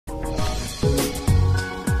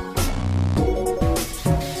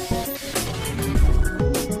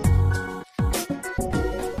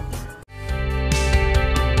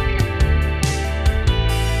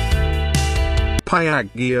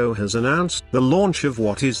Piaggio has announced the launch of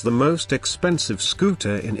what is the most expensive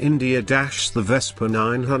scooter in India, the Vespa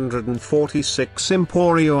 946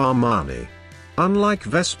 Emporio Armani. Unlike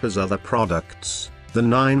Vespa's other products, the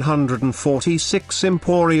 946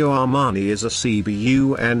 Emporio Armani is a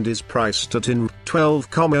CBU and is priced at INR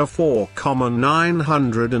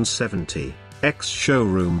 12,4,970,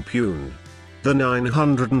 ex-showroom Pune. The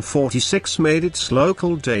 946 made its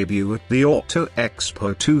local debut at the Auto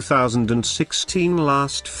Expo 2016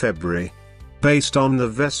 last February. Based on the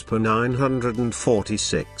Vespa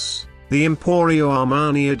 946, the Emporio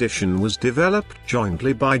Armani edition was developed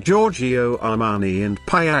jointly by Giorgio Armani and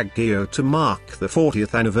Piaggio to mark the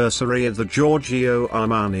 40th anniversary of the Giorgio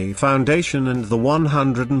Armani Foundation and the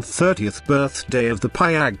 130th birthday of the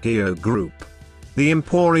Piaggio Group. The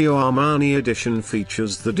Emporio Armani edition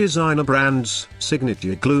features the designer brand's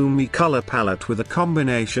signature gloomy color palette with a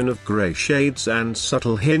combination of gray shades and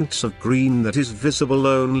subtle hints of green that is visible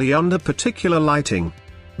only under particular lighting.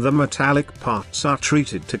 The metallic parts are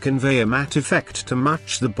treated to convey a matte effect to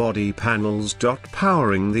match the body panels.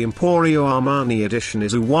 Powering the Emporio Armani edition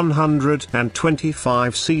is a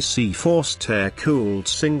 125cc forced air-cooled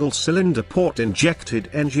single-cylinder port-injected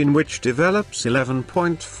engine which develops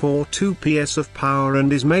 11.42 PS of power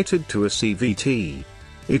and is mated to a CVT.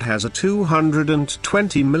 It has a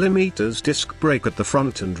 220mm disc brake at the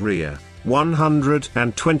front and rear,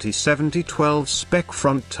 120/70/12 spec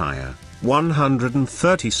front tire,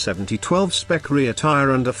 130/70/12 spec rear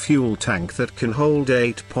tire and a fuel tank that can hold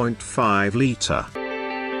 8.5 litre.